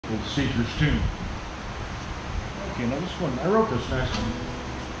called Seeker's Tune. Okay, now this one, I wrote this next one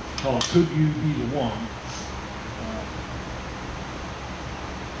called Could You Be the One?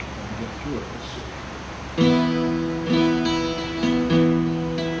 Let me get through it, let's see.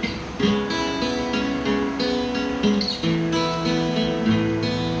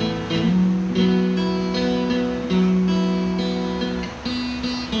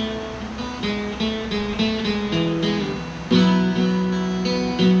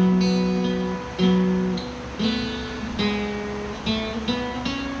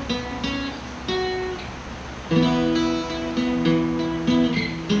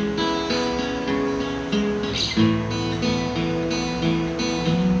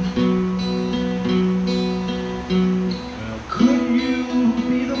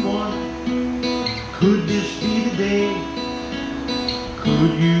 Could this be the day?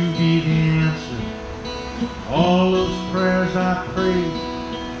 Could you be the answer? All those prayers I prayed.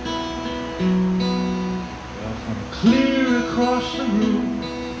 Well, from clear across the room,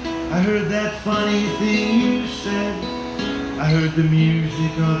 I heard that funny thing you said. I heard the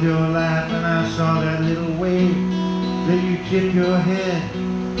music of your laugh, and I saw that little way that you tip your head.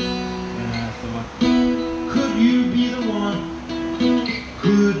 And I thought, could you be the one?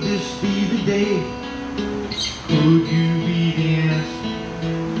 Could this be the day? Could you be the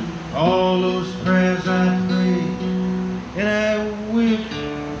answer? All those prayers I prayed, and I wish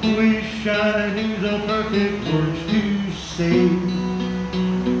I knew the perfect words to say.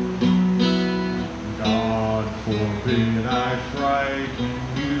 God forbid I frighten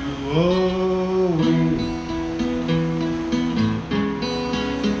you away.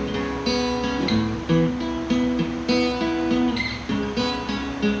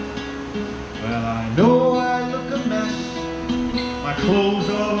 Well, I know my clothes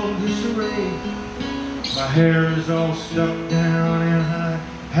all disarray, my hair is all stuck down, and I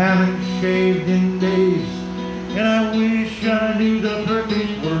haven't shaved in days. And I wish I knew the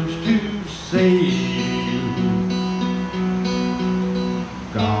perfect words to say to you.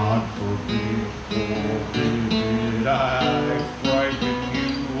 God forbid I frighten you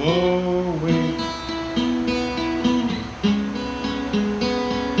away.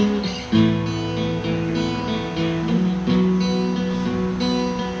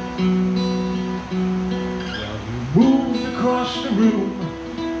 Moved across the room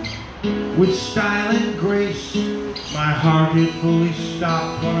with style and grace. My heart had fully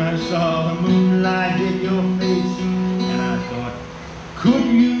stopped when I saw the moonlight hit your face. And I thought, could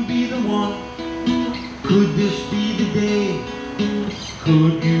you be the one? Could this be the day?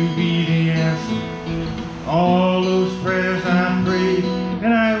 Could you be the answer? All those prayers I prayed,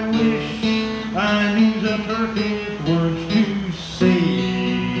 and I wish I knew the perfect words to say.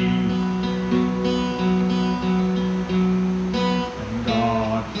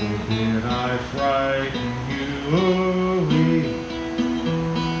 Did I frighten you away?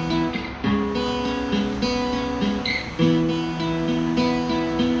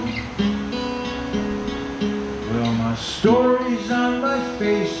 Well, my story's on my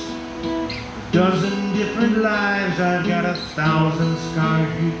face, a dozen different lives. I've got 1,000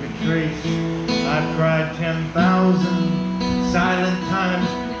 scars you could trace. I've cried 10,000 silent times,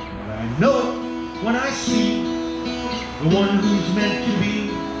 but I know it when I see the one who's meant to be.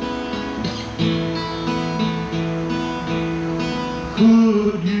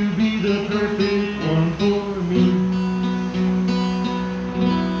 Could you be the perfect one for me?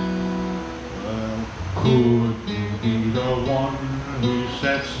 Well, could you be the one who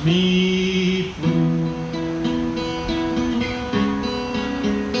sets me free?